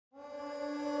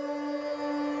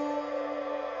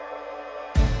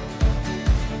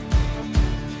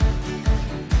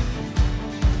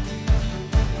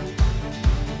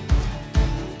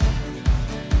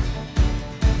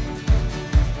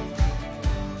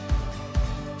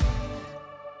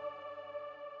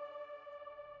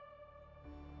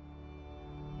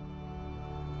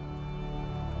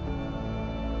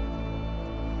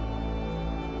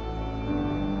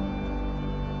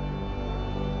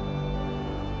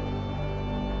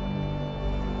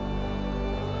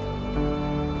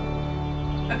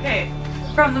Okay,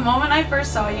 from the moment I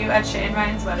first saw you at Shay and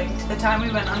Ryan's wedding to the time we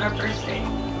went on our first date,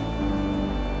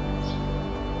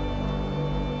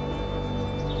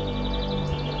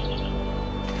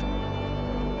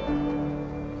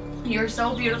 you were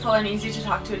so beautiful and easy to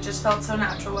talk to. It just felt so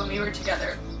natural when we were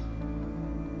together.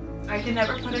 I can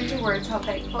never put into words how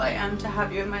thankful I am to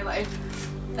have you in my life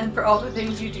and for all the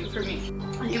things you do for me.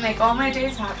 You make all my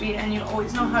days happy and you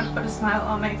always know how to put a smile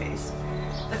on my face.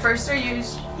 The first 3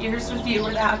 years with you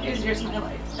were the happiest years of my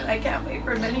life, and I can't wait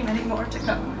for many, many more to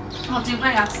come. I'll do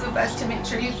my absolute best to make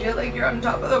sure you feel like you're on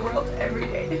top of the world every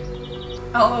day.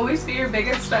 I'll always be your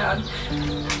biggest fan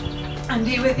and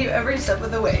be with you every step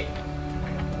of the way.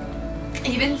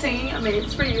 Even singing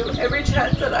Amaze for you every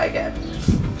chance that I get.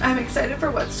 I'm excited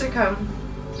for what's to come,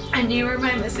 and you are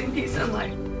my missing piece in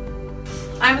life.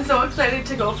 I'm so excited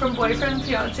to go from boyfriend,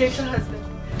 fiance to husband,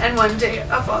 and one day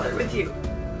a father with you.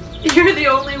 You're the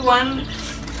only one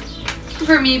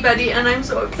for me, buddy, and I'm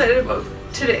so excited about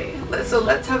today. So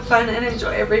let's have fun and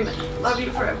enjoy every minute. Love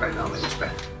you forever and always,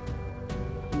 Brent.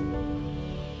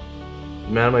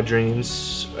 Man of my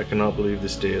dreams, I cannot believe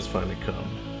this day has finally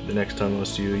come. The next time I'll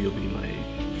see you, you'll be my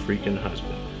freaking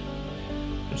husband.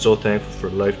 I'm so thankful for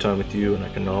a lifetime with you, and I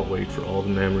cannot wait for all the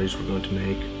memories we're going to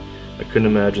make. I couldn't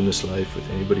imagine this life with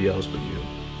anybody else but you.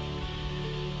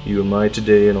 You are my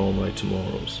today and all my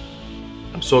tomorrows.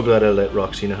 I'm so glad I let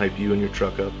Roxina hype you and your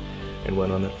truck up and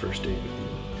went on that first date with you.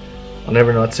 I'll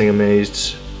never not sing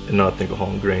Amazed and not think of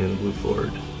Home Grain and the Blue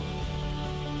Ford,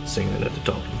 singing it at the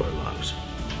top of our lungs.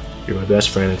 You're my best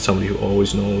friend and somebody who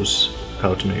always knows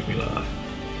how to make me laugh.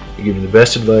 You give me the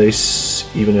best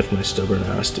advice, even if my stubborn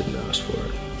ass didn't ask for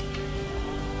it.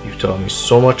 You've taught me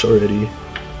so much already,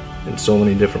 in so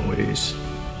many different ways,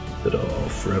 that I'll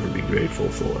forever be grateful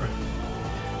for.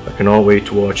 I cannot wait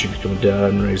to watch you become a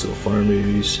dad and raise little farm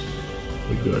babies.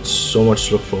 We've got so much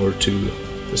to look forward to.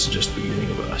 This is just the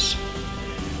beginning of us.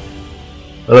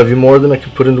 I love you more than I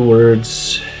can put into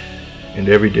words, and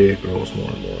every day it grows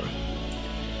more and more.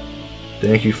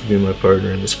 Thank you for being my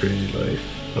partner in this crazy life.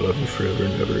 I love you forever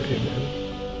and ever. Amen.